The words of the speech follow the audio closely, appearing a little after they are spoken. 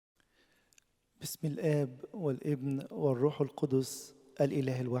بسم الآب والابن والروح القدس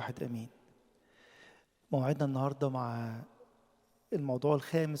الإله الواحد آمين. موعدنا النهاردة مع الموضوع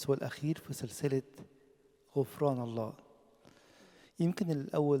الخامس والأخير في سلسلة غفران الله. يمكن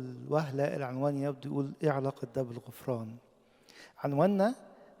الأول وهلة العنوان يبدو يقول إيه علاقة ده بالغفران؟ عنواننا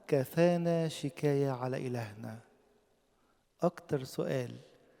كفانا شكاية على إلهنا. أكتر سؤال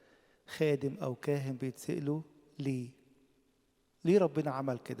خادم أو كاهن بيتسأله ليه؟ ليه ربنا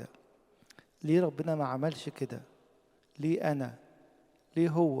عمل كده؟ ليه ربنا ما عملش كده؟ ليه أنا؟ ليه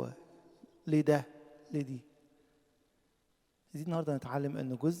هو؟ ليه ده؟ ليه دي؟ النهارده نتعلم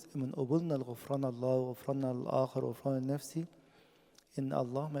ان جزء من قبولنا لغفران الله وغفراننا للآخر وغفران النفسي ان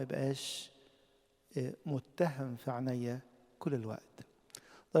الله ما يبقاش متهم في عينيا كل الوقت.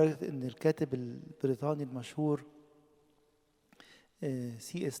 لدرجة ان الكاتب البريطاني المشهور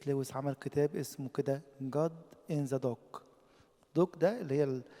سي اس لويس عمل كتاب اسمه كده God in the Dock. دوك ده اللي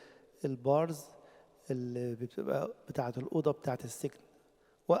هي البارز اللي بتبقى بتاعة الأوضة بتاعة السجن.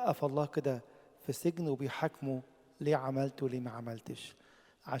 وقف الله كده في السجن وبيحاكمه ليه عملت وليه ما عملتش،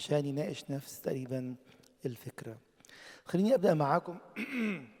 عشان يناقش نفس تقريبا الفكرة. خليني أبدأ معاكم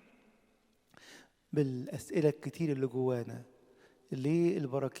بالأسئلة الكتير اللي جوانا. ليه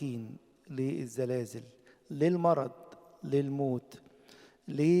البراكين؟ ليه الزلازل؟ ليه المرض؟ ليه الموت؟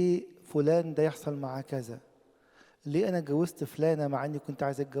 ليه فلان ده يحصل معاه كذا؟ ليه أنا اتجوزت فلانة مع إني كنت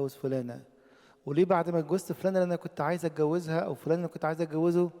عايز أتجوز فلانة؟ وليه بعد ما اتجوزت فلانة اللي أنا كنت عايز أتجوزها أو فلان اللي كنت عايز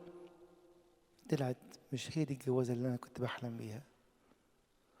أتجوزه طلعت مش هي دي الجوازة اللي أنا كنت بحلم بيها؟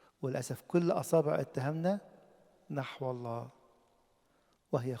 وللأسف كل أصابع اتهامنا نحو الله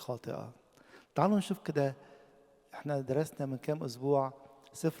وهي خاطئة. تعالوا نشوف كده. احنا درسنا من كام أسبوع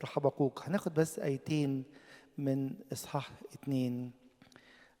سفر حبقوق، هناخد بس آيتين من إصحاح 2.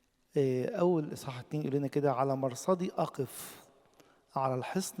 أول إصحاح 2 يقول لنا كده: على مرصدي أقف، على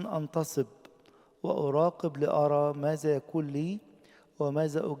الحصن أنتصب، وأراقب لأرى ماذا يكون لي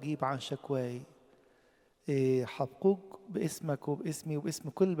وماذا أجيب عن شكواي. حبقوق باسمك وباسمي وباسم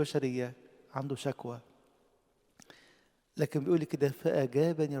كل البشرية عنده شكوى، لكن بيقول كده: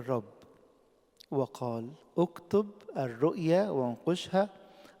 فأجابني الرب وقال: اكتب الرؤيا وانقشها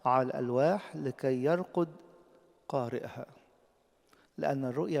على الألواح لكي يرقد قارئها، لأن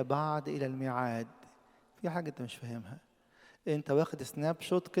الرؤيا بعد إلى الميعاد. في حاجة أنت مش فاهمها، أنت واخد سناب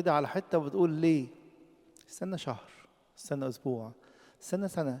شوت كده على حتة وبتقول ليه؟ استنى شهر، استنى أسبوع، استنى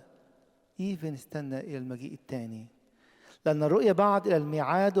سنة، استنى إلى المجيء التاني. لأن الرؤيا بعد إلى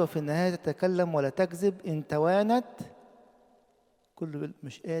الميعاد، وفي النهاية تتكلم ولا تكذب. إن توانت، كل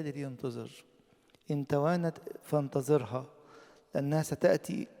مش قادر ينتظر، إن توانت فانتظرها، لأنها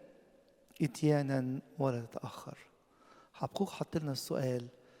ستأتي إتيانا ولا تتأخر. حبقوق حط لنا السؤال،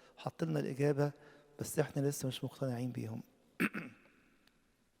 حط لنا الإجابة، بس إحنا لسه مش مقتنعين بيهم.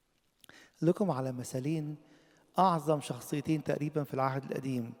 لكم على مثالين أعظم شخصيتين تقريبا في العهد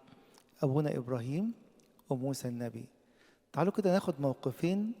القديم: أبونا إبراهيم وموسى النبي. تعالوا كده ناخد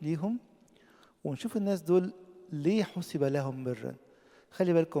موقفين ليهم ونشوف الناس دول ليه حسب لهم برا.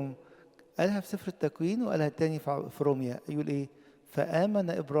 خلي بالكم، قالها في سفر التكوين وقالها التاني في روميا. يقول ايه؟ فآمن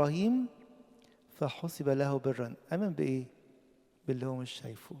إبراهيم فحسب له برا. آمن بإيه؟ باللي هو مش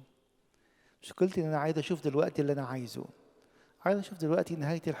شايفه. مشكلتي إن أنا عايز أشوف دلوقتي اللي أنا عايزه، عايز أشوف دلوقتي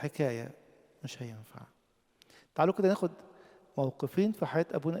نهاية الحكاية، مش هينفع. تعالوا كده ناخد موقفين في حياة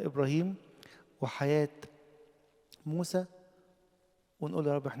أبونا إبراهيم وحياة موسى، ونقول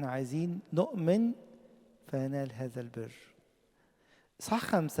يا رب احنا عايزين نؤمن فننال هذا البر.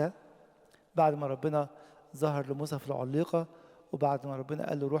 إصحاح 5، بعد ما ربنا ظهر لموسى في العليقة، وبعد ما ربنا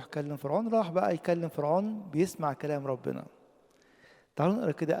قال له روح كلم فرعون، راح بقى يكلم فرعون بيسمع كلام ربنا. تعالوا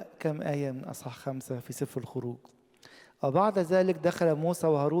نقرأ كده كم آية من أصحاح 5 في سفر الخروج. وبعد ذلك دخل موسى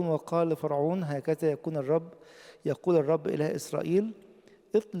وهارون وقال لفرعون: هكذا يكون الرب، يقول الرب إله إسرائيل: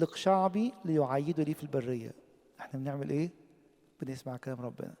 اطلق شعبي ليعيدوا لي في البرية. احنا بنعمل ايه؟ بنسمع كلام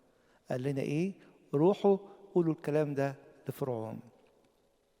ربنا. قال لنا ايه؟ روحوا قولوا الكلام ده لفرعون.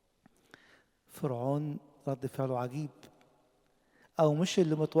 فرعون رد فعله عجيب، او مش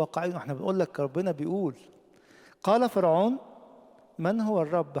اللي متوقعينه. احنا بنقول لك ربنا بيقول: قال فرعون: من هو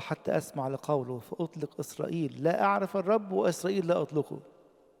الرب حتى اسمع لقوله فاطلق اسرائيل؟ لا اعرف الرب واسرائيل لا اطلقه.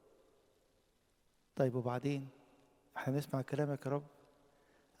 طيب وبعدين؟ احنا نسمع كلامك يا رب،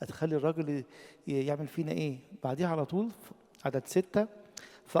 هتخلي الراجل يعمل فينا ايه؟ بعديها على طول عدد 6: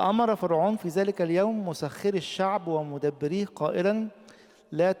 فأمر فرعون في ذلك اليوم مسخري الشعب ومدبريه قائلا: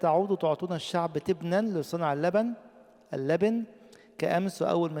 لا تعودوا تعطون الشعب تبنا لصنع اللبن كأمس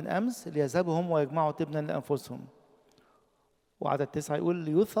وأول من أمس، ليذهبوا هم ويجمعوا تبنا لأنفسهم. وعدد 9 يقول: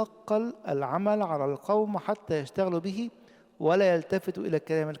 ليثقل العمل على القوم حتى يشتغلوا به ولا يلتفتوا إلى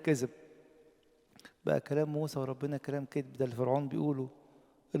كلام الكذب. بقى كلام موسى وربنا كلام كذب، ده اللي فرعون بيقوله.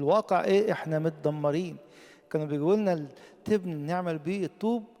 الواقع ايه؟ احنا متدمرين. كانوا بيجيبوا لنا التبن نعمل بيه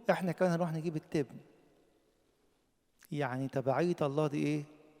الطوب، احنا كمان هنروح نجيب التبن. يعني تبعية الله دي ايه؟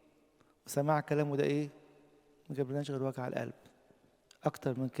 وسماع كلامه ده ايه؟ ما جابلناش غير وجع القلب.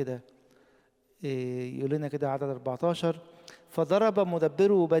 اكتر من كده إيه يقول لنا كده عدد 14: فضرب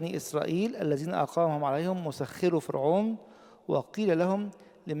مدبرو بني إسرائيل الذين أقامهم عليهم مسخرو فرعون، وقيل لهم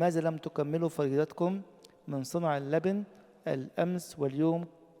لماذا لم تكملوا فريضتكم من صنع اللبن الأمس واليوم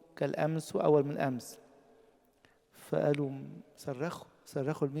كالأمس وأول من أمس. فقالوا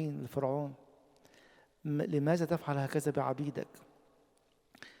صرخوا لمين؟ لفرعون. لماذا تفعل هكذا بعبيدك؟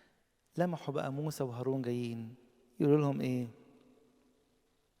 لمحوا بقى موسى وهارون جايين يقولوا لهم ايه؟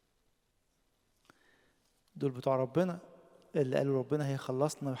 دول بتوع ربنا اللي قالوا ربنا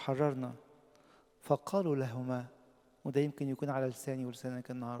هيخلصنا ويحررنا. فقالوا لهما، وده يمكن يكون على لساني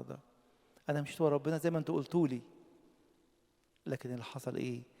ولسانك النهارده، انا مشيت ورا ربنا زي ما انتوا قلتوا لي، لكن اللي حصل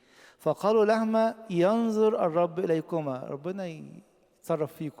ايه؟ فقالوا لهما ينظر الرب اليكما، ربنا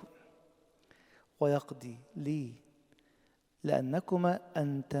يتصرف فيكم ويقضي ليه؟ لانكما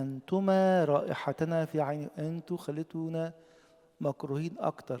انتنتما رائحتنا في عين، انتوا خليتونا مكروهين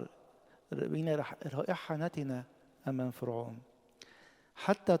اكتر، بين رائحتنا امام فرعون،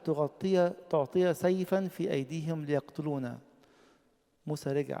 حتى تعطي سيفا في ايديهم ليقتلونا. موسى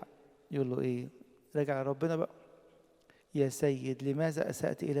رجع يقول له ايه؟ رجع ربنا بقى: يا سيد لماذا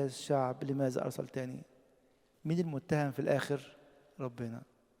اسأت الى الشعب؟ لماذا ارسلتني؟ مين المتهم في الاخر؟ ربنا.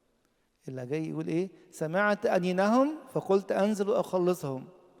 اللي جاي يقول ايه؟ سمعت انينهم فقلت انزل واخلصهم.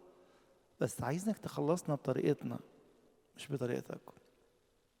 بس عايزنك تخلصنا بطريقتنا مش بطريقتك.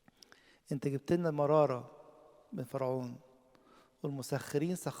 انت جبت لنا المرارة من فرعون،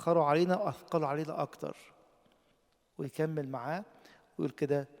 والمسخرين سخروا علينا واثقلوا علينا اكتر. ويكمل معاه ويقول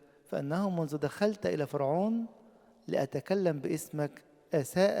كده: فانه منذ دخلت الى فرعون لاتكلم باسمك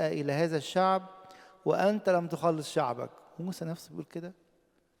اساء الى هذا الشعب وانت لم تخلص شعبك. موسى نفسه بيقول كده: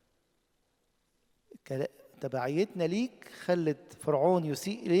 تبعيتنا ليك خلت فرعون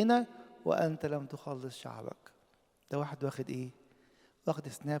يسيء الينا وانت لم تخلص شعبك. ده واحد واخد ايه؟ واخد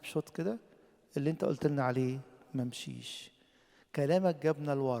سناب شوت كده، اللي انت قلت لنا عليه ما مشيش، كلامك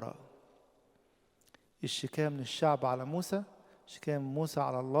جابنا لورا. الشكاية من الشعب على موسى، شكاية من موسى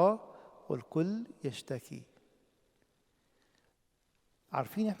على الله، والكل يشتكي.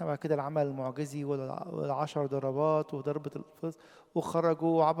 عارفين احنا بعد كده العمل المعجزي والعشر ضربات وضربة الفص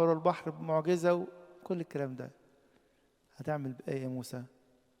وخرجوا وعبروا البحر بمعجزة وكل الكلام ده. هتعمل بإيه يا موسى؟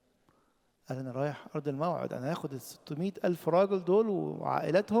 قال أنا رايح أرض الموعد، أنا هاخد 600,000 راجل دول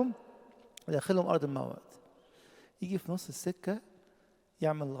وعائلاتهم وداخلهم أرض الموعد. يجي في نص السكة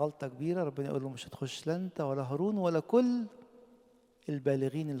يعمل غلطة كبيرة، ربنا يقول له مش هتخش لا أنت ولا هارون ولا كل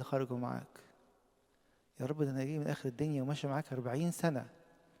البالغين اللي خرجوا معاك. يا رب ده أنا جاي من آخر الدنيا وماشي معاك 40 سنة،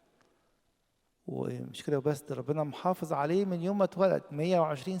 ومش كده بس، ده ربنا محافظ عليه من يوم ما اتولد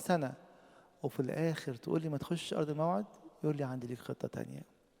 120 سنة، وفي الآخر تقول لي ما تخش أرض الموعد؟ يقول لي عندي ليك خطة تانية.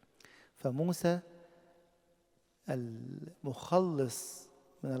 فموسى المخلص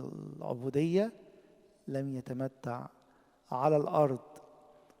من العبودية لم يتمتع على الأرض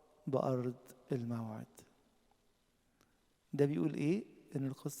بأرض الموعد. ده بيقول إيه؟ إن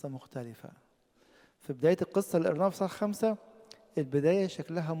القصة مختلفة. في بداية القصة اللي قرناها في صح 5، البداية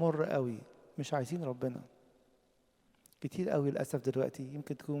شكلها مر قوي، مش عايزين ربنا. كتير قوي للأسف دلوقتي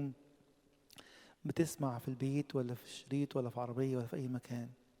يمكن تكون بتسمع في البيت ولا في الشريط ولا في عربية ولا في أي مكان: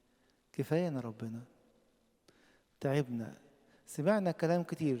 كفاية ربنا، تعبنا، سمعنا كلام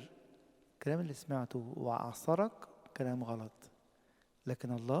كتير، الكلام اللي سمعته وعصرك كلام غلط،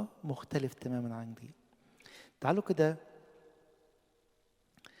 لكن الله مختلف تماما عن دي. تعالوا كده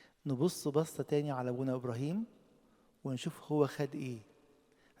نبص بصة تاني على أبونا إبراهيم ونشوف هو خد إيه.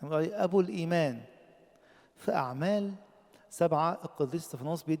 أبو الإيمان. في أعمال 7 القديس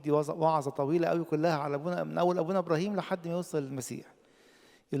استفانوس بيدي وعظة طويلة قوي كلها على أبونا، من أول أبونا إبراهيم لحد ما يوصل للمسيح.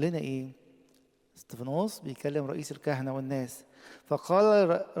 يقول لنا إيه؟ استفانوس بيكلم رئيس الكهنة والناس،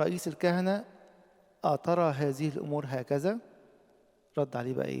 فقال رئيس الكهنة: أترى هذه الأمور هكذا؟ رد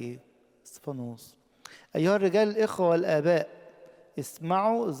عليه بقى إيه استفانوس: أيها الرجال الإخوة والآباء،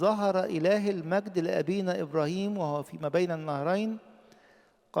 اسمعوا، ظهر إله المجد لأبينا إبراهيم وهو فيما بين النهرين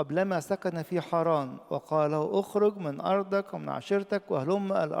قبلما سكن في حران، وقال له: اخرج من أرضك ومن عشيرتك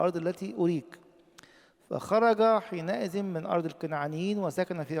وهلم الأرض التي أريك. فخرج حينئذ من أرض الكنعانيين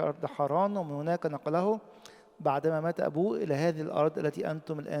وسكن في أرض حران، ومن هناك نقله بعدما مات أبوه إلى هذه الأرض التي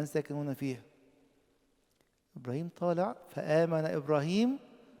أنتم الآن ساكنون فيها. إبراهيم طالع فآمن إبراهيم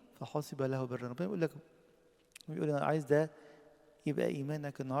فحسب له برا. ربنا يقول لك، يقول أنا عايز ده يبقى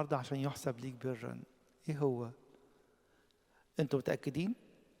إيمانك النهاردة عشان يحسب ليك برا. إيه هو؟ أنتوا متأكدين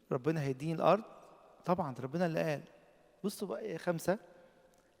ربنا هيديني الأرض؟ طبعا ربنا اللي قال. بصوا بقى آية 5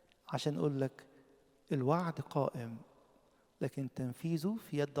 عشان أقول لك الوعد قائم لكن تنفيذه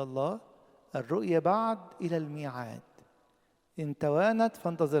في يد الله. الرؤية بعد إلى الميعاد، إن توانت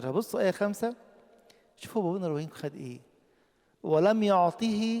فانتظرها. بصوا آية 5، شوفوا أبونا إبراهيم خد إيه. ولم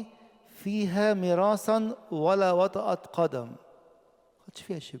يعطيه فيها ميراثا ولا وطأت قدم، ما خدش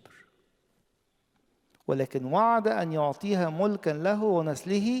فيها شبر، ولكن وعد أن يعطيها ملكا له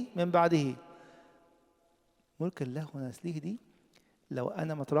ونسله من بعده. ملكا له ونسله دي لو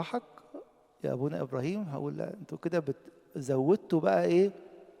أنا مطرحك يا أبونا إبراهيم هقول لا، أنتوا كده زودتوا بقى إيه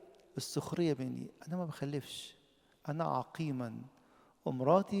السخرية مني. أنا ما بخلفش، أنا عقيما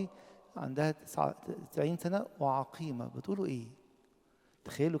ومراتي عندها 90 سنة وعقيمة. بتقولوا إيه؟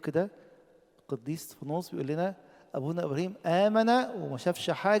 تخيلوا كده قديس فنوس بيقول لنا أبونا إبراهيم آمن وما شافش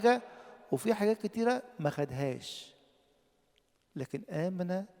حاجة وفي حاجات كتيرة ما خدهاش، لكن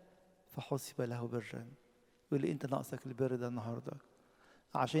آمن فحسب له برا. يقول لي أنت ناقصك البر ده النهاردة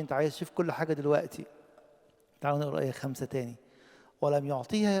عشان أنت عايز تشوف كل حاجة دلوقتي. تعالوا نقرأ آية 5 تاني.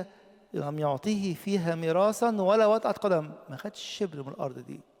 لم يعطيه فيها ميراثا ولا وطأة قدم، ما خدش شبر من الأرض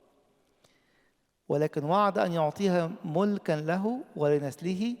دي، ولكن وعد أن يعطيها ملكا له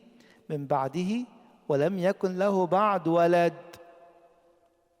ولنسله من بعده ولم يكن له بعد ولد.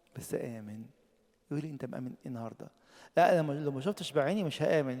 بس آمن. يقول لي أنت مآمن النهاردة؟ لا أنا لو ما شفتش بعيني مش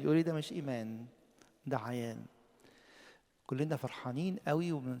هآمن. يقول لي ده مش إيمان، ده عيان. كلنا فرحانين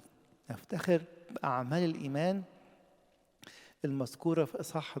قوي ونفتخر بأعمال الإيمان المذكورة في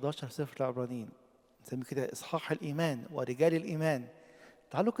إصحاح 11 سفر العبرانيين، نسميه كده إصحاح الإيمان ورجال الإيمان.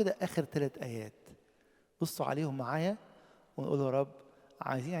 تعالوا كده آخر 3 آيات بصوا عليهم معايا ونقول يا رب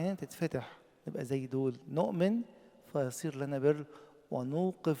عايزين عينينا تتفتح نبقى زي دول، نؤمن فيصير لنا بر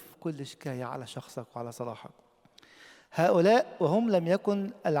ونوقف كل شكاية على شخصك وعلى صلاحك. هؤلاء وهم لم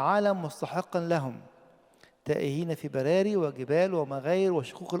يكن العالم مستحقا لهم، تائهين في براري وجبال ومغاير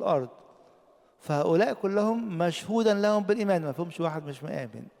وشقوق الأرض، فهؤلاء كلهم مشهودا لهم بالإيمان. ما فيهمش واحد مش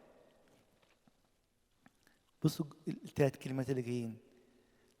مآمن. بصوا ال3 كلمات اللي جايين،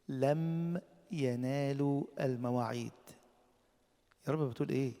 لم ينالوا المواعيد. يا رب بتقول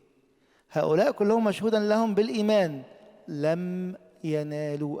ايه؟ هؤلاء كلهم مشهودا لهم بالإيمان لم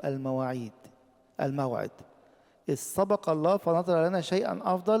ينالوا الموعد، إذ سبق الله فنظر لنا شيئا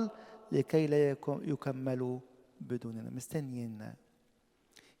أفضل لكي لا يكملوا بدوننا. مستنينا.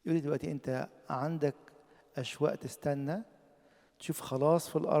 يقول لي دلوقتي أنت عندك أشواق تستنى تشوف خلاص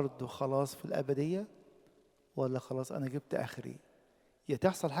في الأرض وخلاص في الأبدية، ولا خلاص أنا جبت آخري؟ يا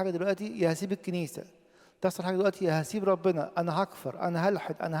تحصل حاجة دلوقتي يا هسيب الكنيسة، تحصل حاجة دلوقتي يا هسيب ربنا، أنا هكفر، أنا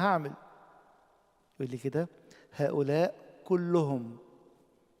هلحد، أنا هعمل. يقول لي كده هؤلاء كلهم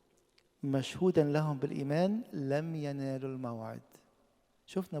مشهودا لهم بالإيمان لم ينالوا الموعد.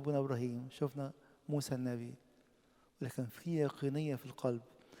 شفنا أبونا إبراهيم، شفنا موسى النبي، لكن في يقينية في القلب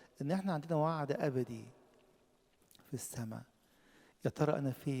إن إحنا عندنا وعد أبدي في السماء. يا ترى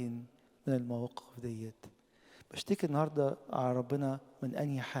أنا فين من المواقف ديت؟ بشتكي النهاردة على ربنا من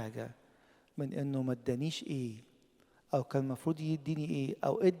أنهي حاجة؟ من إنه ما ادانيش إيه، أو كان المفروض يديني إيه،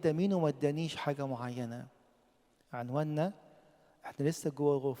 أو إدى مين وما ادانيش حاجة معينة. عنواننا إحنا لسه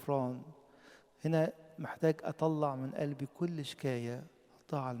جوه الغفران. هنا محتاج أطلع من قلبي كل شكاية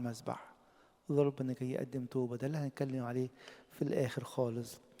أحطها على المذبح، وده ربنا جاي يقدم توبة. ده اللي هنتكلم عليه في الآخر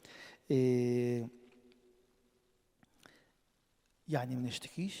خالص. يعني ما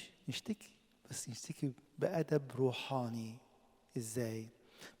نشتكيش، نشتكي بس نشتكي بأدب روحاني. إزاي؟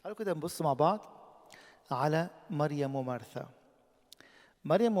 تعالوا كده نبص مع بعض على مريم ومرثا.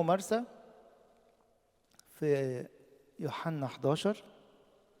 مريم ومرثا في يوحنا 11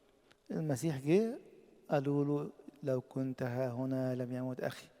 المسيح جه قالوا له لو كنت ها هنا لم يموت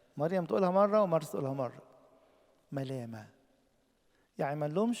أخي. مريم تقولها مرة ومرثا تقولها مرة. ملامة، يعني ما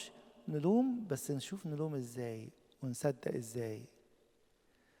نلومش، نلوم بس نشوف نلوم إزاي ونصدق إزاي.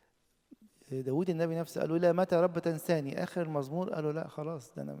 داود النبي نفسه قالوا لا متى يا رب تنساني. آخر المزمور قالوا لا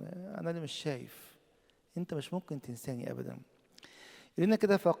خلاص ده أنا اللي مش شايف، أنت مش ممكن تنساني أبدا. لأن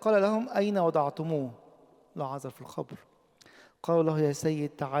كده فقال لهم أين وضعتموه؟ لعازر في القبر. قالوا له يا سيد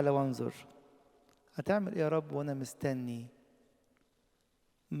تعال وانظر. هتعمل إيه يا رب وأنا مستني؟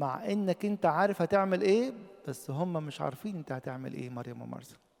 مع إنك أنت عارف هتعمل إيه بس هم مش عارفين أنت هتعمل إيه. مريم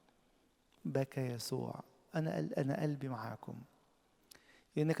ومرثا. بكى يسوع أنا قلبي معاكم.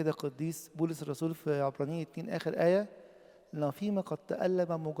 لأن كده قديس بولس الرسول في عبرانيين 2 آخر آية، لأنه فيما قد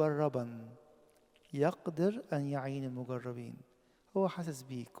تألم مجربا يقدر أن يعين المجربين. هو حاسس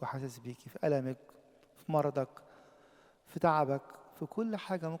بيك وحاسس بيكي في ألمك، في مرضك، في تعبك، في كل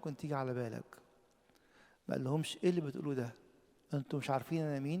حاجة ممكن تيجي على بالك. ما قال لهمش ايه اللي بتقولوه ده، انتوا مش عارفين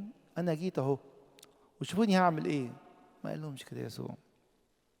انا مين، انا جيت اهو وشوفوني هعمل ايه. ما قال لهمش كده يسوع.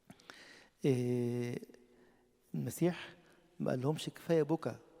 إيه المسيح ما قال لهمش كفايه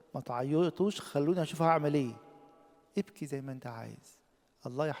بكى، ما تعيطوش، خلوني اشوف هعمل ايه. ابكي زي ما انت عايز،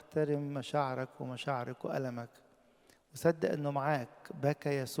 الله يحترم مشاعرك ومشاعرك وألمك، وصدق انه معاك. بكى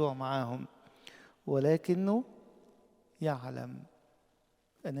يسوع معاهم، ولكنه يعلم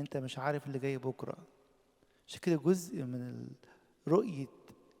ان انت مش عارف اللي جاي بكره. عشان كده جزء من رؤية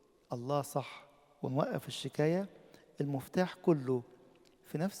الله صح ونوقف الشكاية، المفتاح كله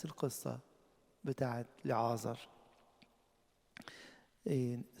في نفس القصة بتاعت لعازر.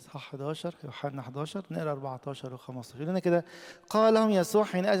 إصحاح 11 يوحنا 11 نقرا 14 و15 يقول لنا كده: قال لهم يسوع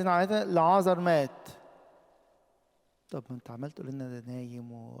حينئذ على لعازر مات. طب ما انت عمال تقول لنا ده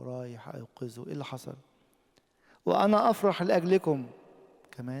نايم ورايح ايقظه، ايه اللي حصل؟ وانا افرح لاجلكم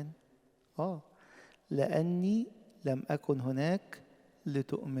كمان، لاني لم اكن هناك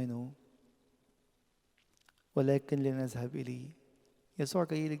لتؤمنوا ولكن لنذهب اليه. يسوع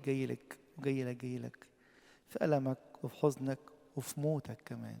جاي لك جاي لك وجاي لك جاي لك في ألمك وفي حزنك وفي موتك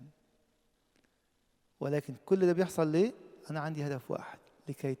كمان. ولكن كل ده بيحصل ليه؟ أنا عندي هدف واحد: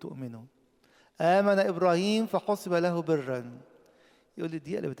 لكي تؤمنوا. آمن إبراهيم فحسب له برا. يقول لي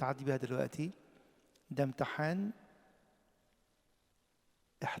الدقيقة اللي بتعدي بيها دلوقتي ده امتحان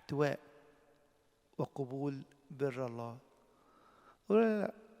احتواء وقبول بر الله. يقول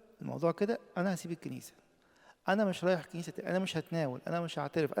لا، الموضوع كده، أنا هسيب الكنيسة، أنا مش رايح كنيسة، أنا مش هتناول، أنا مش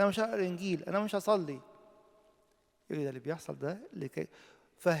هعترف، أنا مش هقرا الإنجيل، أنا مش هصلي. يقول ده اللي بيحصل ده لكي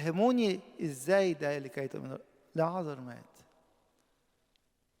فهموني ازاي ده لكي تؤمنوا. لعازر مات.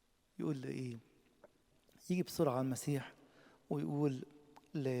 يقول لي ايه؟ يجي بسرعه المسيح ويقول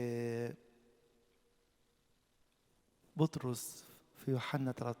لبطرس في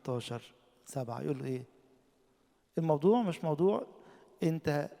يوحنا 13:7 يقول له ايه؟ الموضوع مش موضوع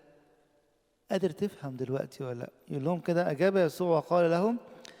انت قادر تفهم دلوقتي ولا لا. يقول لهم كده: اجاب يسوع وقال لهم: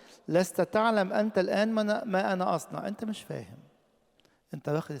 لست تعلم انت الان ما انا اصنع. انت مش فاهم، انت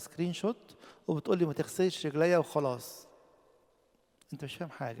واخد سكرين شوت وبتقول لي ما تغسلش رجليا وخلاص. انت مش فاهم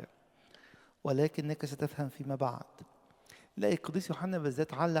حاجه، ولكنك ستفهم فيما بعد. لاقي القديس يوحنا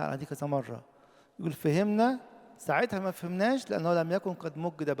بالذات علق على دي كذا مره، يقول فهمنا ساعتها، ما فهمناش لانه لم يكن قد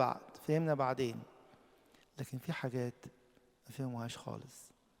مجد بعد، فهمنا بعدين. لكن في حاجات ما فهموهاش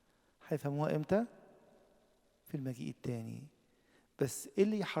خالص، هيفهموها امتى؟ في المجيء التاني. بس ايه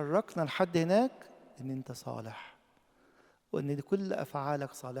اللي يحركنا لحد هناك؟ ان انت صالح، وان كل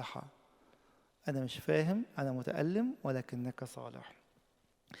افعالك صالحه. انا مش فاهم، انا متألم، ولكنك صالح.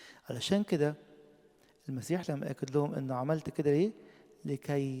 علشان كده المسيح لما أكد لهم إنه عملت كده ليه؟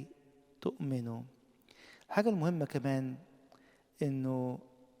 لكي تؤمنوا. الحاجة المهمة كمان إنه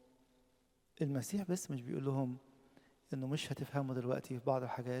المسيح بس مش بيقول لهم إنه مش هتفهموا دلوقتي في بعض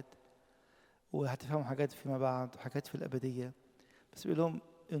الحاجات، وهتفهموا حاجات فيما بعد وحاجات في الأبدية، بس بيقول لهم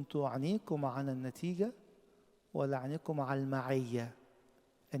أنتوا عنيكم على النتيجة ولا عنيكم على المعية،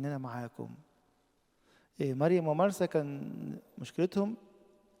 إن أنا معاكم. مريم ومرسى كان مشكلتهم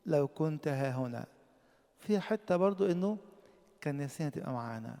لو كنت ها هنا. في حتة برضو إنه كان نفسنا تبقى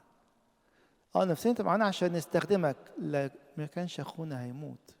معانا. نفسنا تبقى معانا عشان نستخدمك، لا ما كانش اخونا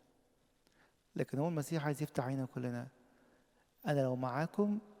هيموت. لكن هو المسيح عايز يفتح عينا كلنا. انا لو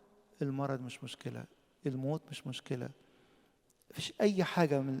معاكم المرض مش مشكلة، الموت مش مشكلة، مفيش اي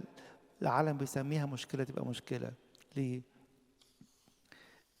حاجة من العالم بيسميها مشكلة تبقى مشكلة. ليه؟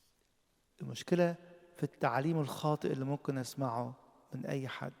 المشكلة في التعليم الخاطئ اللي ممكن اسمعه من اي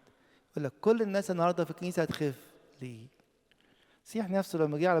حد. يقول لك كل الناس النهارده في الكنيسة هتخف. ليه؟ المسيح نفسه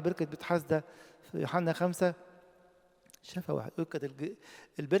لما جه على بركة بيت حسدة في يوحنا 5 شافها واحد، يقول كانت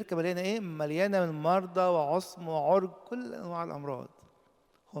البركة مليانة ايه؟ مليانة من مرضى وعصم وعرج، كل انواع الامراض.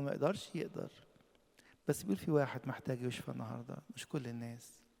 هو ما يقدر، بس بيقول في واحد محتاج يشفى النهارده، مش كل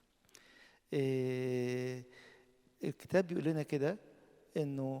الناس. إيه الكتاب بيقول لنا كده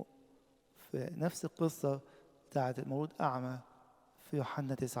انه في نفس القصة بتاعت المولود اعمى في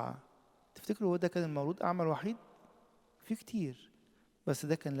يوحنا 9، تفتكروا هو ده كان المولود اعمى الوحيد؟ في كتير، بس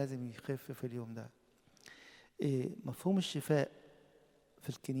ده كان لازم يخف في اليوم ده. مفهوم الشفاء في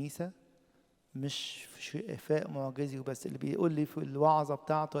الكنيسة مش شفاء معجزي وبس، اللي بيقول لي في الوعظة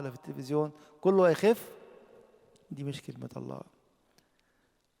بتاعته ولا في التلفزيون كله هيخف، دي مش كلمة الله.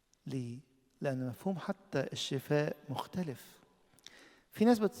 ليه؟ لأن مفهوم حتى الشفاء مختلف. في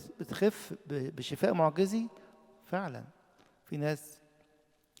ناس بتخف بشفاء معجزي فعلا، في ناس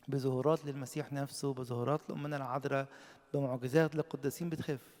بظهورات للمسيح نفسه، بظهورات لأمنا العذراء، بمعجزات للقديسين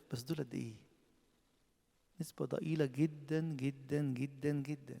بتخف، بس دول قد إيه؟ نسبة ضئيلة جدا جدا جدا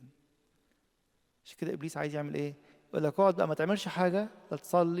جدا. عشان كده إبليس عايز يعمل إيه؟ يقول لك اقعد بقى ما تعملش حاجة، لا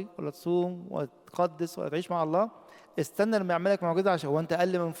تصلي ولا تصوم ولا تقدس ولا تعيش مع الله، استنى لما يعملك معجزة عشان هو أنت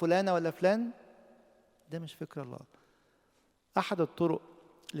أقل من فلانة ولا فلان. ده مش فكر الله. أحد الطرق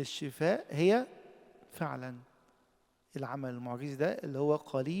للشفاء هي فعلا العمل المعجزي ده اللي هو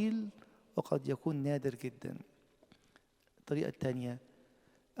قليل وقد يكون نادر جدا. الطريقة التانية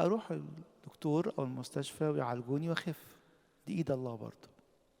أروح الدكتور أو المستشفى ويعالجوني وأخف، دي إيد الله برضه.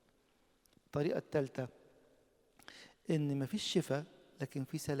 الطريقة التالتة إن مفيش شفاء لكن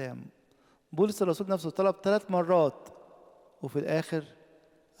في سلام. بولس الرسول نفسه طلب 3 مرات وفي الآخر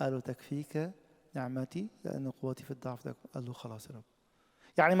قال له تكفيك نعمتي لأن قوتي في الضعف ده. قال له خلاص يا رب،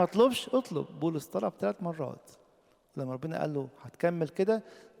 يعني ما اطلبش، اطلب. بولس طلب 3 مرات، لما ربنا قال له هتكمل كده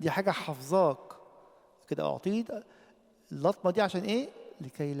دي حاجة حافظاك كده، أعطيت اللطمة دي عشان إيه؟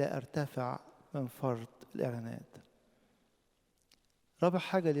 لكي لا أرتفع من فرط الإعلانات. رابع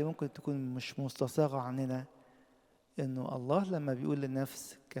حاجة اللي ممكن تكون مش مستصاغة عننا، إنه الله لما بيقول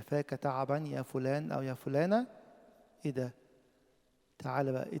للنفس كفاك تعبا يا فلان أو يا فلانة، إيه ده؟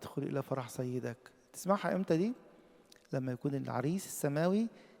 تعال بقى ادخل إلى فرح سيدك. تسمعها إمتى دي؟ لما يكون العريس السماوي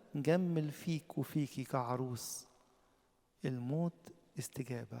جمل فيك وفيكي كعروس. الموت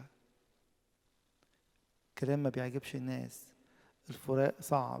استجابة. كلام ما بيعجبش الناس، الفراق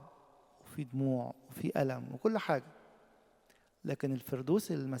صعب وفي دموع وفي ألم وكل حاجة، لكن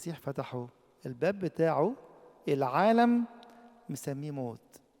الفردوس اللي المسيح فتحه الباب بتاعه العالم مسميه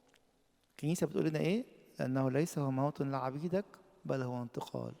موت. الكنيسة بتقول لنا إيه؟ لأنه ليس هو موت لعبيدك بل هو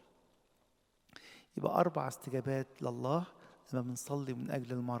انتقال. يبقى 4 استجابات لله لما بنصلي من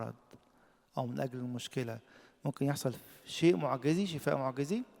أجل المرض أو من أجل المشكلة. ممكن يحصل شيء معجزي، شفاء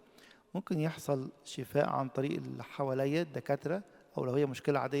معجزي. ممكن يحصل شفاء عن طريق اللي حواليا الدكاترة، أو لو هي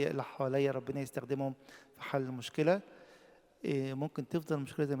مشكلة عادية اللي حواليا ربنا يستخدمهم في حل المشكلة. ممكن تفضل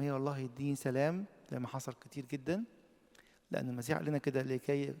المشكلة زي ما هي والله يديني سلام، زي ما حصل كتير جدا. لأن المسيح قال لنا كده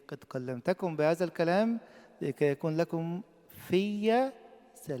لكي قد كلمتكم بهذا الكلام لكي يكون لكم في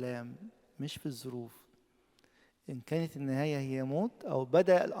سلام، مش في الظروف. إن كانت النهاية هي موت أو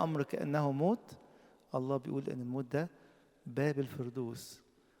بدأ الأمر كأنه موت، الله بيقول إن الموت ده باب الفردوس.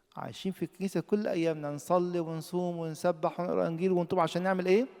 عايشين في الكنيسة كل أيامنا نصلي ونصوم ونسبح ونقرأ إنجيل ونتوب عشان نعمل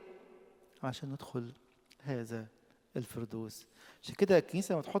إيه؟ عشان ندخل هذا الفردوس. عشان كده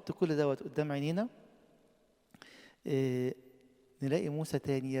الكنيسة لما تحط كل دوت قدام عينينا، نلاقي موسى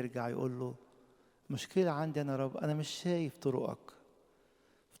تاني يرجع يقول له مشكلة عندي أنا رب، أنا مش شايف طرقك.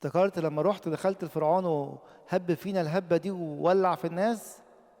 افتكرت لما رحت دخلت الفرعون وهب فينا الهبة دي وولع في الناس،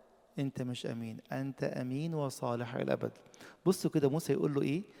 أنت مش أمين، أنت أمين وصالح إلى الأبد. بصوا كده موسى يقول له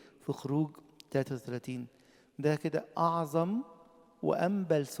إيه في خروج 33، ده كده أعظم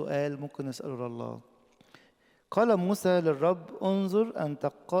وأنبل سؤال ممكن نسأله لله. قال موسى للرب انظر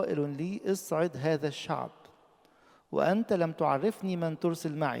أنت قائل لي اصعد هذا الشعب، وأنت لم تعرفني من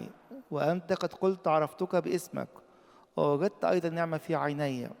ترسل معي، وأنت قد قلت عرفتك باسمك ووجدت أيضا نعمة في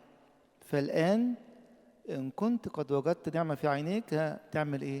عيني، فالآن إن كنت قد وجدت نعمة في عينيك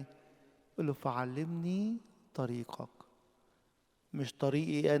تعمل إيه؟ يقول له فعلمني طريقك. مش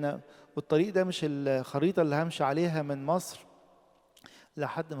طريقي أنا، والطريق ده مش الخريطة اللي همشي عليها من مصر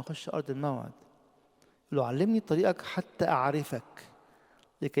لحد ما أخش أرض الموعد. يقول له علمني طريقك حتى أعرفك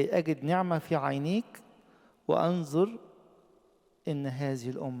لكي أجد نعمة في عينيك وأنظر إن هذه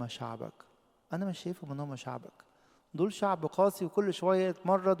الأمة شعبك. أنا مش شايفهم إن هم شعبك، دول شعب قاسي وكل شوية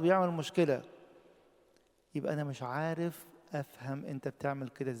يتمرد ويعمل مشكلة. يبقى أنا مش عارف أفهم أنت بتعمل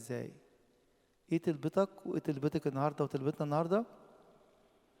كده إزاي. إيه تلبتك وإيه تلبتك النهاردة وتلبتنا النهاردة؟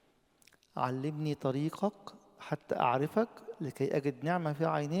 علمني طريقك حتى أعرفك لكي أجد نعمة في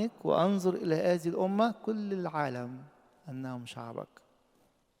عينيك وأنظر إلى هذه الأمة كل العالم أنهم شعبك.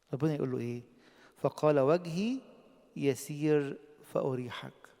 ربنا يقول له إيه؟ فقال وجهي يسير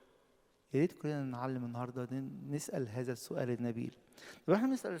فأريحك. يا ريت كلنا نعلم النهارده نسأل هذا السؤال النبيل. طب احنا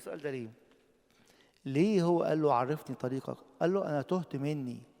بنسأل السؤال ده ليه؟ ليه هو قال له عرفني طريقك؟ قال له أنا تهت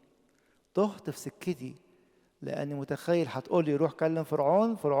مني، تهت في سكتي، لأني متخيل هتقول لي روح كلم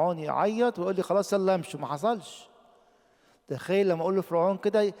فرعون، فرعون يعيط ويقول لي خلاص يلا امشي. ما حصلش. تخيل لما أقول لفرعون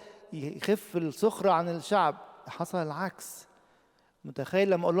كده يخف السخرة عن الشعب، حصل العكس. متخيل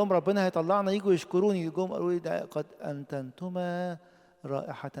لما أقول لهم ربنا هيطلعنا يجوا يشكروني، يجوا قالوا لي ده قد أنتنتما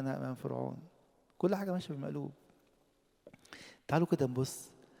رائحتنا أمام فرعون. كل حاجة ماشية بالمقلوب. تعالوا كده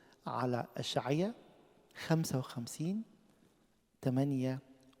نبص على أشعياء 55 8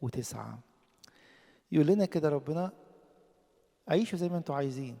 و9. يقول لنا كده ربنا عيشوا زي ما انتوا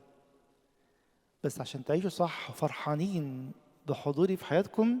عايزين، بس عشان تعيشوا صح فرحانين بحضوري في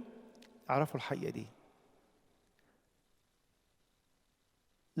حياتكم اعرفوا الحقيقة دي.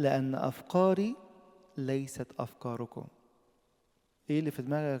 لأن أفكاري ليست أفكاركم. إيه اللي في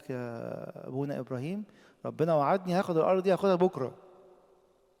دماغك يا أبونا إبراهيم؟ ربنا وعدني هاخد الأرض دي، هاخدها بكرة.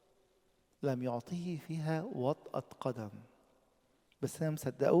 لم يعطيه فيها وطأة قدم، بس أنا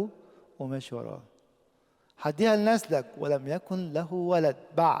مصدقه وماشي وراه. هديها لنسلك ولم يكن له ولد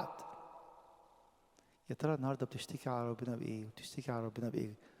بعد. يا ترى النهارده بتشتكي على ربنا بإيه؟ وتشتكي على ربنا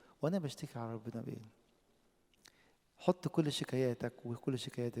بإيه؟ وأنا بشتكي على ربنا بإيه؟ حط كل شكاياتك وكل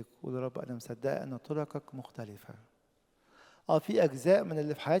شكاياتك وقول يا رب أنا مصدقة أن طرقك مختلفة. في أجزاء من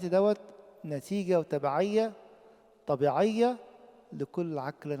اللي في حياتي نتيجة وتبعية طبيعية لكل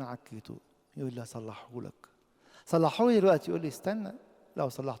عك أنا عكيته. يقول لي أصلحه لك. صلحه لي دلوقتي. يقول لي استنى، لو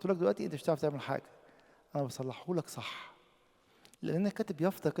صلحته لك دلوقتي أنت مش هتعرف تعمل حاجة. أنا بصلحه لك صح، لأن أنا كاتب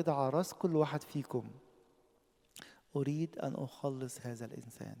يافطة كده على راس كل واحد فيكم: أريد أن أخلص هذا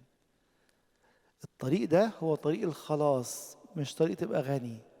الإنسان. الطريق ده هو طريق الخلاص، مش طريق تبقى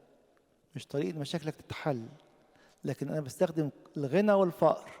غني، مش طريق مشاكلك تتحل، لكن أنا بستخدم الغنى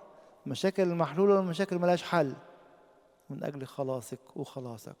والفقر، مشاكل المحلولة والمشاكل ملاش حل، من أجل خلاصك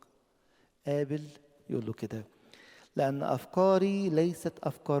وخلاصك. قابل يقول له كده: لأن أفكاري ليست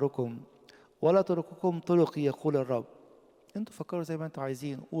أفكاركم ولا طرقكم طرقي، يقول الرب. انتوا فكروا زي ما انتوا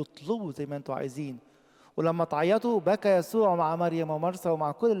عايزين واطلبوا زي ما انتوا عايزين. ولما تعيطوا بكى يسوع مع مريم ومرثا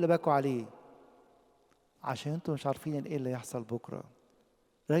ومع كل اللي بكوا عليه، عشان انتوا مش عارفين ايه اللي يحصل بكره.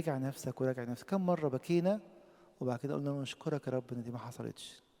 راجع نفسك وراجع نفسك. كم مره بكينا وبعد كده قلنا له نشكرك يا رب ان دي ما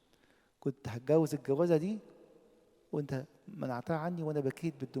حصلتش. كنت هتجوز الجوازه دي وانت منعتها عني وانا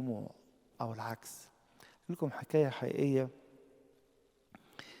بكيت بالدموع، او العكس. اقول لكم حكايه حقيقيه.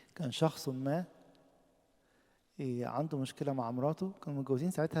 كان شخص ما عنده مشكله مع مراته. كانوا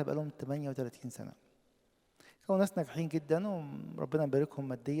متجوزين ساعتها بقالهم 38 سنه. كانوا ناس ناجحين جدا وربنا يباركهم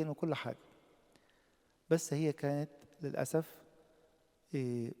ماديا وكل حاجه. بس هي كانت للاسف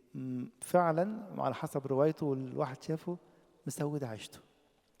فعلا على حسب روايته والواحد شافه مسودة عيشته.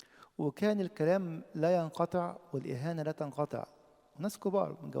 وكان الكلام لا ينقطع والإهانة لا تنقطع، وناس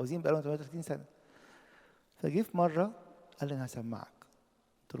كبار متجوزين بقالهم 38 سنة. فجه في مرة قال لي أنا هسمعك.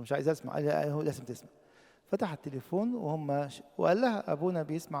 قلت له مش عايز أسمع. قال لي هو لازم تسمع. فتح التليفون وقال لها أبونا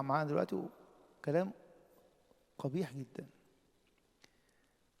بيسمع معانا دلوقتي، وكلام قبيح جدا.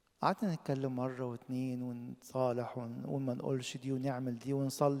 قعدنا نتكلم مرة واتنين ونصالح ونقول ما نقولش دي ونعمل دي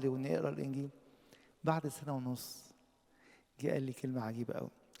ونصلي ونقرا الإنجيل. بعد سنة ونص جه قال لي كلمة عجيبة قوي.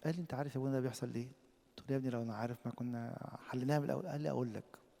 قال لي أنت عارف يا ابونا ده بيحصل ليه؟ قلت له يا ابني لو أنا عارف ما كنا حليناها من الأول. قال لي أقول لك.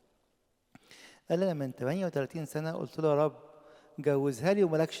 قال لي أنا من 38 سنة قلت له يا رب جوزها لي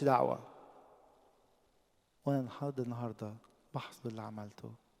ومالكش دعوة، وأنا لحد النهاردة بحصد اللي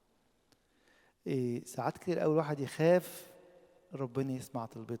عملته. ساعات كتير قوي الواحد يخاف ربنا يسمع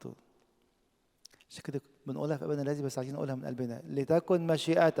طلبته. عشان كده بنقولها في ابانا الذي، بس عايزين نقولها من قلبنا: لتكن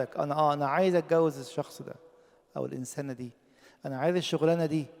مشيئتك. انا عايز اتجوز الشخص ده او الانسانه دي، انا عايز الشغلانه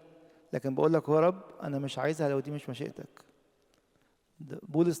دي، لكن بقول لك يا رب انا مش عايزها لو دي مش مشيئتك.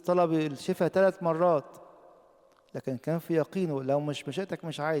 بولس طلب الشفاء 3 مرات، لكن كان في يقينه لو مش مشيئتك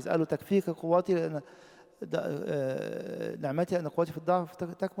مش عايز. قال له تكفيك قوتي لان نعمتي لان قوتي في الضعف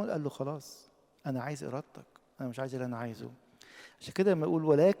تكمل. قال له خلاص انا عايز ارادتك، انا مش عايز اللي انا عايزه. عشان كده لما يقول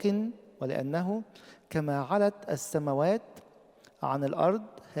ولكن ولأنه كما علت السماوات عن الأرض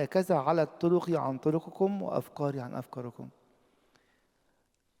هكذا علت طرقي عن طرقكم وأفكاري عن أفكاركم.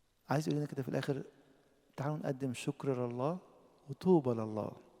 عايز يقول لنا كده في الآخر: تعالوا نقدم شكر لله وطوبى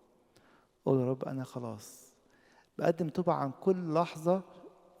لله. قول يا رب أنا خلاص بقدم توبة عن كل لحظة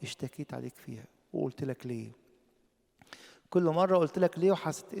اشتكيت عليك فيها وقلت لك ليه. كل مرة قلت لك ليه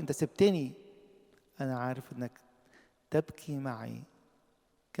وحسيت أنت سبتني. أنا عارف أنك تبكي معي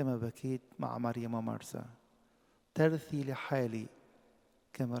كما بكيت مع مريم ومرثا، ترثي لحالي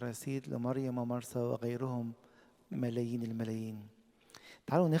كما رثيت لمريم ومرثا وغيرهم ملايين الملايين.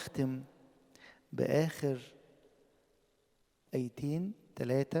 تعالوا نختم بآخر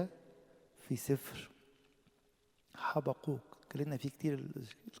 3 في سفر حبقوق. اتكلمنا فيه كتير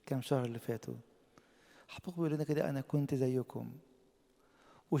الكام شهر اللي فاتوا. حبقوق بيقول لنا كده: أنا كنت زيكم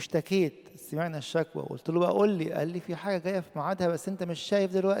واشتكيت. سمعنا الشكوى وقلت له بقى قول لي. قال لي في حاجة جاية في ميعادها بس أنت مش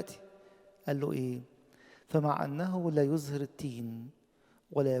شايف دلوقتي. قال له إيه؟ فمع أنه لا يظهر التين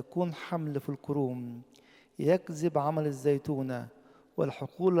ولا يكون حمل في الكروم، يكذب عمل الزيتونة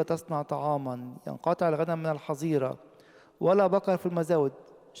والحقول لا تصنع طعاما، ينقطع الغنم من الحظيرة ولا بقر في المزاود.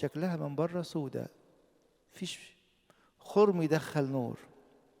 شكلها من بره سودة، فيش خرم يدخل نور،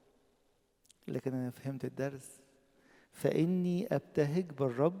 لكن أنا فهمت الدرس. فإني أبتهج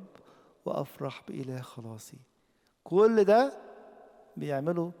بالرب وأفرح بإله خلاصي. كل ده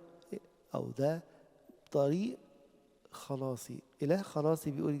بيعمله أو ده طريق خلاصي. إله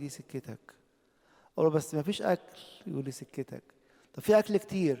خلاصي بيقول لي دي سكتك. أقول له بس ما فيش أكل، يقول لي سكتك. طب في أكل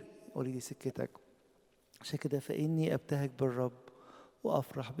كتير، يقول لي دي سكتك. عشان كده فإني أبتهج بالرب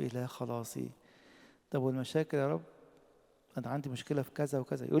وأفرح بإله خلاصي. طب والمشاكل يا رب؟ أنا عندي مشكلة في كذا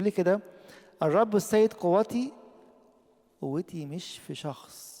وكذا. يقول لي كده: الرب السيد قوتي. قوتي مش في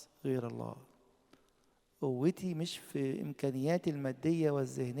شخص غير الله. قوتي مش في إمكانياتي المادية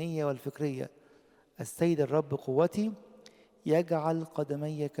والذهنية والفكرية. السيد الرب قوتي، يجعل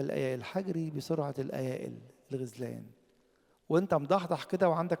قدمي كالأيائل. حجري بسرعة الأيائل الغزلان. وانت مضحضح كده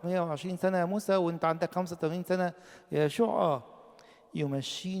وعندك 120 سنة يا موسى، وانت عندك 85 سنة يا يشوع.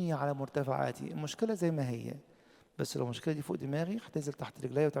 يمشيني على مرتفعاتي. المشكلة زي ما هي، بس لو المشكلة دي فوق دماغي هتنزل تحت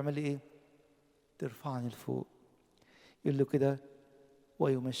رجلي وتعمل لي ايه؟ ترفعني لفوق. يقول له كده: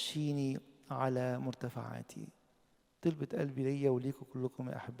 ويمشيني على مرتفعاتي. طلبة قلبي ليا وليكم كلكم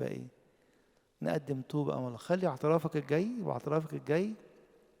يا أحبائي، نقدم توبة أمل. خلي اعترافك الجاي واعترافك الجاي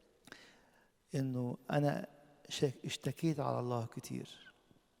إنه أنا اشتكيت على الله كتير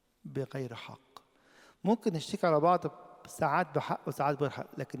بغير حق. ممكن نشتكي على بعض ساعات بحق وساعات بغير حق،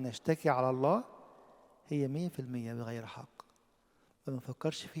 لكن نشتكي على الله هي 100% بغير حق. ما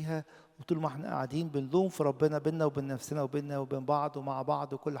بنفكرش فيها، وطول ما احنا قاعدين بنلوم في ربنا بينا وبين نفسنا وبيننا وبين بعض ومع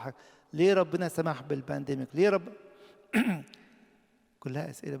بعض وكل حاجة. ليه ربنا سمح بالبانديميك؟ ليه رب كلها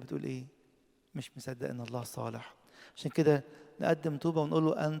أسئلة بتقول إيه؟ مش مصدق إن الله صالح. عشان كده نقدم توبة ونقول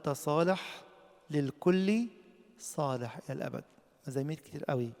له: أنت صالح للكل، صالح إلى الأبد. مزامير كتير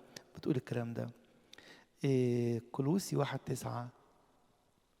قوي بتقول الكلام ده. كولوسي 1:9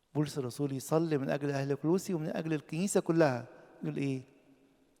 بولس الرسول يصلي من أجل أهل كولوسي ومن أجل الكنيسة كلها. يقول إيه؟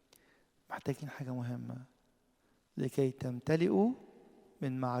 محتاجين حاجة مهمة: لكي تمتلئوا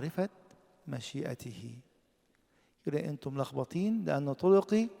من معرفة مشيئته. يقول أنتم ملخبطين لأن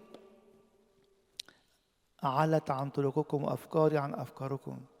طرقي علت عن طرقكم وأفكاري عن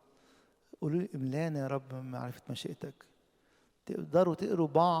أفكاركم. قولوا لي: املانا يا رب من معرفة مشيئتك. تقدروا تقروا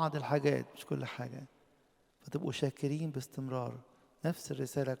بعض الحاجات مش كل حاجة، فتبقوا شاكرين باستمرار. نفس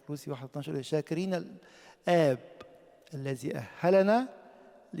الرسالة كولوسي 1:12: شاكرين الآب الذي أهلنا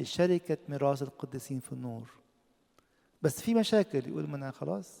لشركة ميراث القديسين في النور. بس في مشاكل. يقول: ما أنا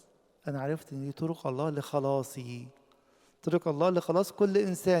خلاص، أنا عرفت إن دي طرق الله لخلاصي. طرق الله لخلاص كل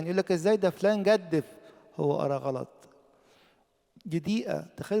إنسان. يقول لك: إزاي ده فلان جدف؟ هو قرا غلط. دي دقيقة.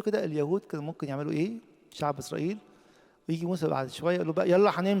 تخيلوا كده اليهود كانوا ممكن يعملوا إيه؟ شعب إسرائيل. ويجي موسى بعد شوية يقول له بقى: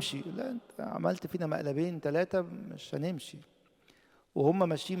 يلا هنمشي. لا، أنت عملت فينا مقلبين 3 مش هنمشي. وهم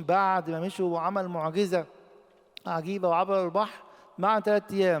ماشيين بعد ما مشوا وعمل معجزة عجيبة وعبروا البحر مع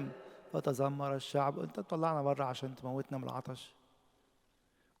 3 أيام. فتذمر الشعب: أنت طلعنا بره عشان تموتنا من العطش.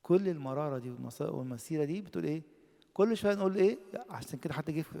 كل المرارة دي والمسيرة دي بتقول إيه؟ كل شوية نقول إيه؟ عشان كده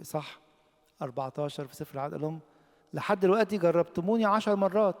حتى جه في صح 14 في سفر العدد قال لهم: لحد دلوقتي جربتموني 10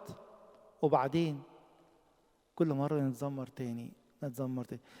 مرات، وبعدين كل مرة نتذمر تاني نتذمر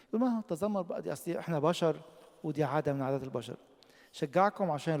تاني. يقول: ما هو التذمر بقى دي أصل إحنا بشر، ودي عادة من عادات البشر.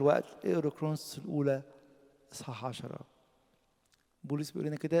 شجعكم عشان الوقت اقروا كرونس الأولى إصحاح 10. بولس بيقول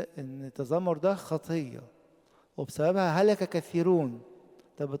لنا كده إن التذمر ده خطية وبسببها هلك كثيرون.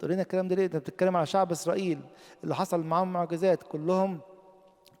 طب بتقول لنا الكلام ده ليه؟ ده بتتكلم على شعب إسرائيل اللي حصل معاهم معجزات، كلهم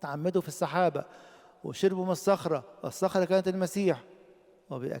تعمدوا في السحابة وشربوا من الصخرة، والصخرة كانت المسيح،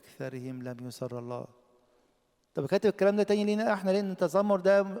 وبأكثرهم لم يسر الله. طب كاتب الكلام ده تاني لينا احنا ليه؟ ان التذمر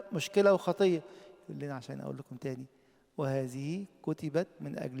ده مشكلة وخطية. يقول لنا عشان اقول لكم تاني: وهذه كتبت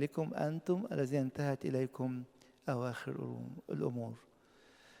من اجلكم انتم الذين انتهت اليكم اواخر الامور.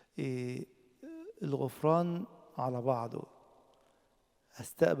 الغفران على بعضه.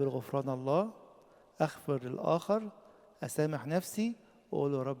 استقبل غفران الله، اغفر للاخر، اسامح نفسي،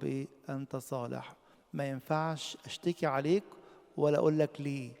 واقول يا رب ايه؟ انت صالح. ما ينفعش اشتكي عليك ولا اقول لك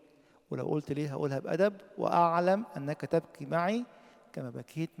ليه، ولو قلت ليه هقولها بأدب. وأعلم أنك تبكي معي كما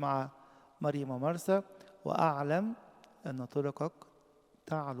بكيت مع مريم ومرثا، وأعلم أن طرقك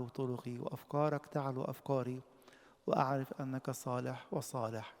تعلو طرقي وأفكارك تعلو أفكاري، وأعرف أنك صالح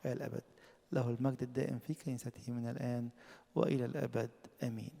وصالح إلى الأبد. له المجد الدائم في كنيسته من الآن وإلى الأبد.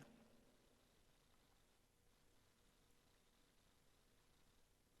 آمين.